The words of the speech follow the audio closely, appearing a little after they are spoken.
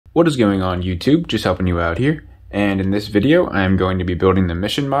What is going on, YouTube? Just helping you out here. And in this video, I am going to be building the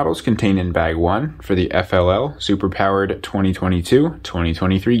mission models contained in Bag 1 for the FLL SUPERPOWERED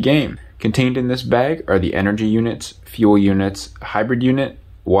 2022-2023 game. Contained in this bag are the energy units, fuel units, hybrid unit,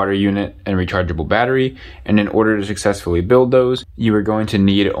 water unit, and rechargeable battery. And in order to successfully build those, you are going to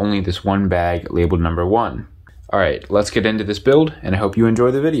need only this one bag labeled number 1. Alright, let's get into this build, and I hope you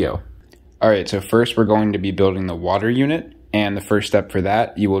enjoy the video. Alright, so first we're going to be building the water unit. And the first step for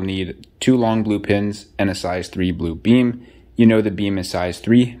that, you will need 2 long blue pins and a size 3 blue beam. You know the beam is size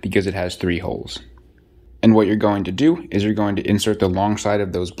 3 because it has 3 holes. And what you're going to do is you're going to insert the long side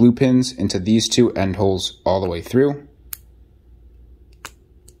of those blue pins into these 2 end holes all the way through.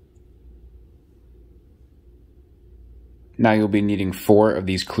 Now you'll be needing 4 of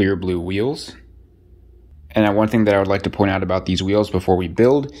these clear blue wheels. And now one thing that I would like to point out about these wheels before we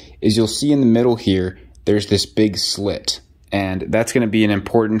build is you'll see in the middle here, there's this big slit. And that's going to be an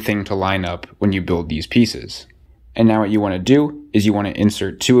important thing to line up when you build these pieces. And now what you want to do is you want to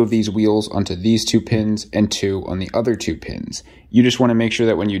insert 2 of these wheels onto these 2 pins and 2 on the other 2 pins. You just want to make sure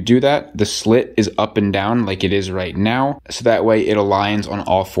that when you do that, the slit is up and down like it is right now, so that way it aligns on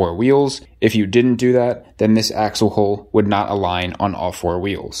all 4 wheels. If you didn't do that, then this axle hole would not align on all 4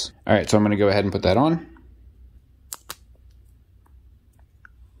 wheels. Alright, so I'm going to go ahead and put that on.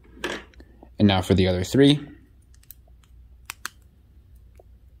 And now for the other 3.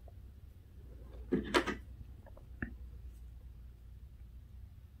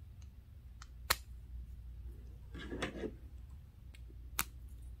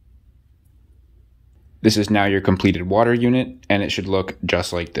 This is now your completed water unit, and it should look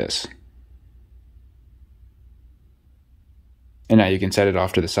just like this. And now you can set it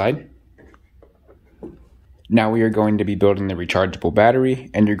off to the side. Now we are going to be building the rechargeable battery,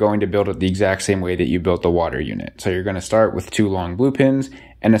 and you're going to build it the exact same way that you built the water unit. So you're going to start with 2 long blue pins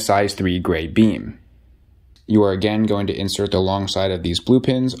and a size 3 gray beam. You are again going to insert the long side of these blue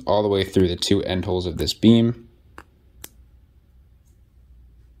pins all the way through the 2 end holes of this beam.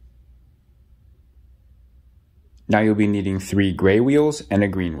 Now you'll be needing 3 gray wheels and a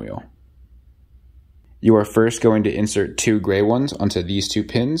green wheel. You are first going to insert 2 gray ones onto these 2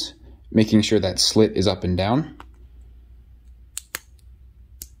 pins, making sure that slit is up and down.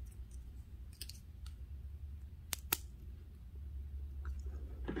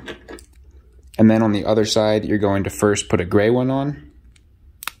 And then on the other side, you're going to first put a gray one on,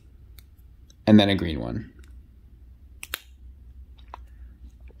 and then a green one.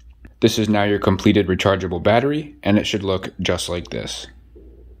 This is now your completed rechargeable battery, and it should look just like this.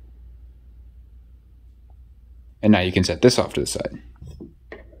 And now you can set this off to the side.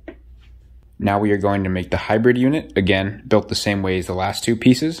 Now we are going to make the hybrid unit, again, built the same way as the last 2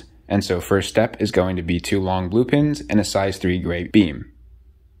 pieces. And so first step is going to be 2 long blue pins and a size 3 gray beam.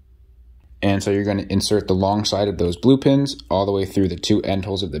 And so you're going to insert the long side of those blue pins all the way through the 2 end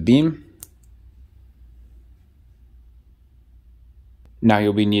holes of the beam. Now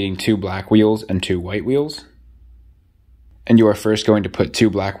you'll be needing 2 black wheels and 2 white wheels. And you are first going to put 2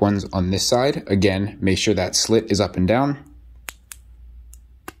 black ones on this side. Again, make sure that slit is up and down.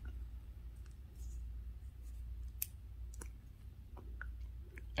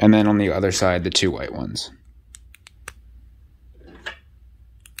 And then on the other side, the 2 white ones.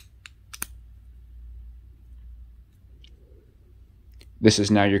 This is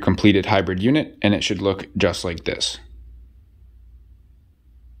now your completed hybrid unit, and it should look just like this.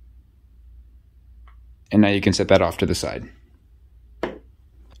 And now you can set that off to the side.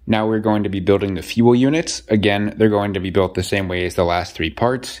 Now we're going to be building the fuel units. Again, they're going to be built the same way as the last 3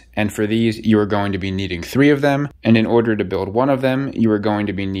 parts. And for these, you are going to be needing 3 of them. And in order to build one of them, you are going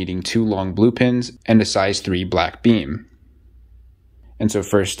to be needing 2 long blue pins and a size 3 black beam. And so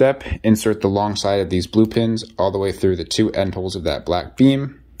first step, insert the long side of these blue pins all the way through the 2 end holes of that black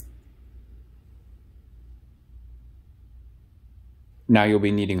beam. Now you'll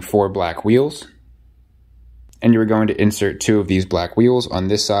be needing 4 black wheels. And you're going to insert 2 of these black wheels on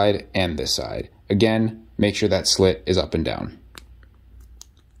this side and this side. Again, make sure that slit is up and down.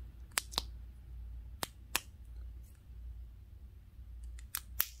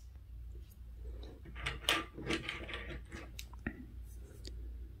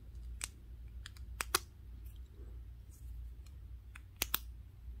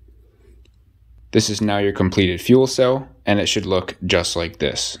 This is now your completed fuel cell, and it should look just like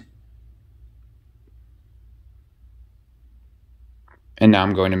this. And now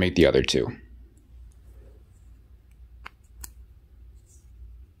I'm going to make the other 2.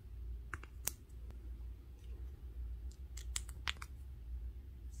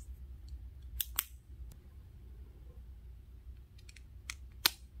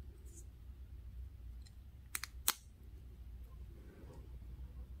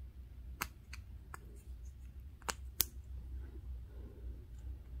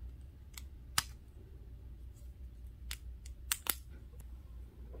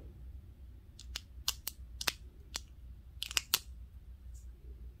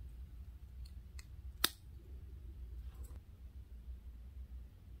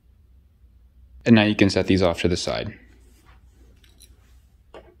 And now you can set these off to the side.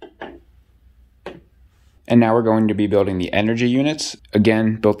 And now we're going to be building the energy units,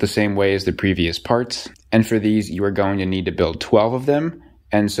 again, built the same way as the previous parts. And for these, you are going to need to build 12 of them.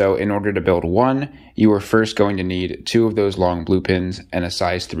 And so in order to build one, you are first going to need 2 of those long blue pins and a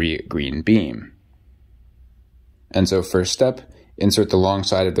size 3 green beam. And so first step, insert the long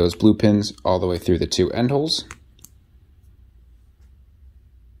side of those blue pins all the way through the 2 end holes.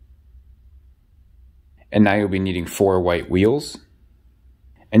 And now you'll be needing 4 white wheels.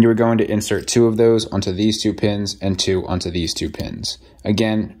 And you're going to insert 2 of those onto these 2 pins and 2 onto these 2 pins.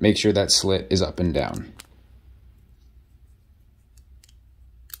 Again, make sure that slit is up and down.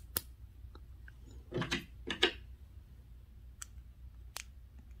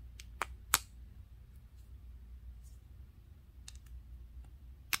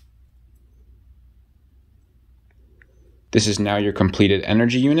 This is now your completed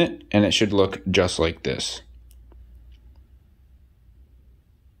energy unit, and it should look just like this.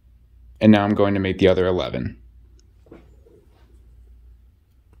 And now I'm going to make the other 11.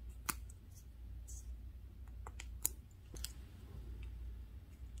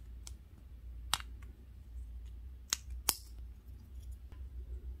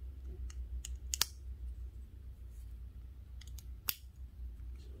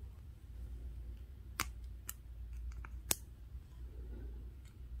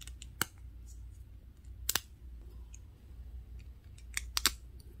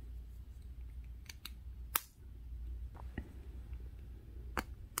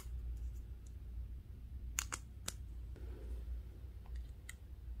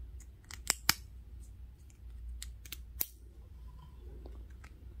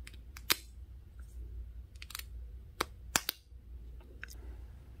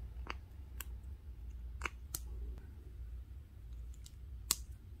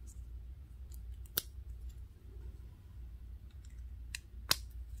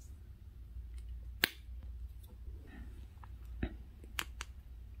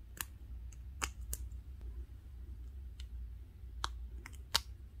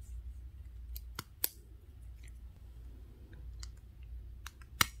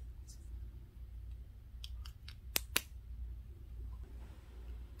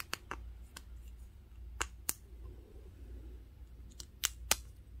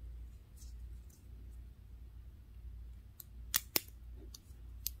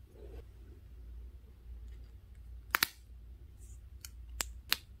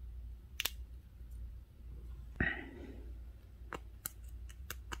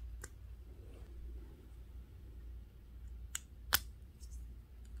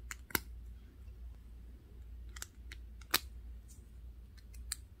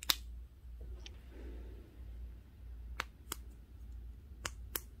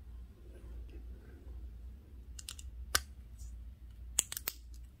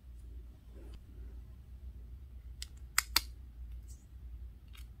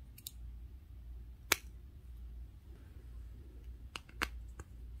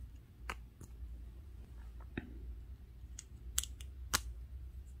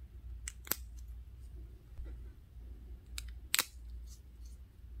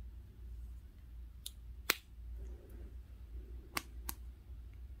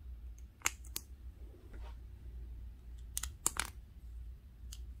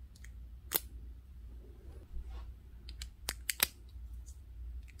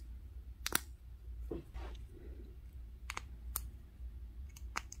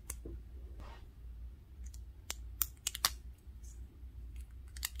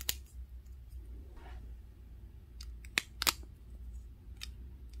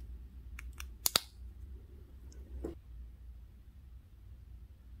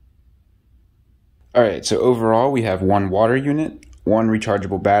 Alright, so overall we have 1 water unit, 1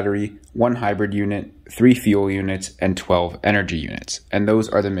 rechargeable battery, 1 hybrid unit, 3 fuel units, and 12 energy units. And those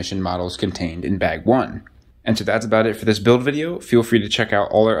are the mission models contained in bag 1. And so that's about it for this build video. Feel free to check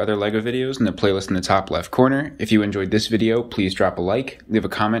out all our other LEGO videos in the playlist in the top left corner. If you enjoyed this video, please drop a like, leave a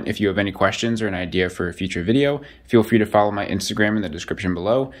comment if you have any questions or an idea for a future video. Feel free to follow my Instagram in the description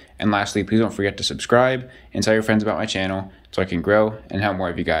below. And lastly, please don't forget to subscribe and tell your friends about my channel so I can grow and help more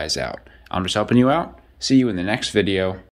of you guys out. I'm just helping you out. See you in the next video.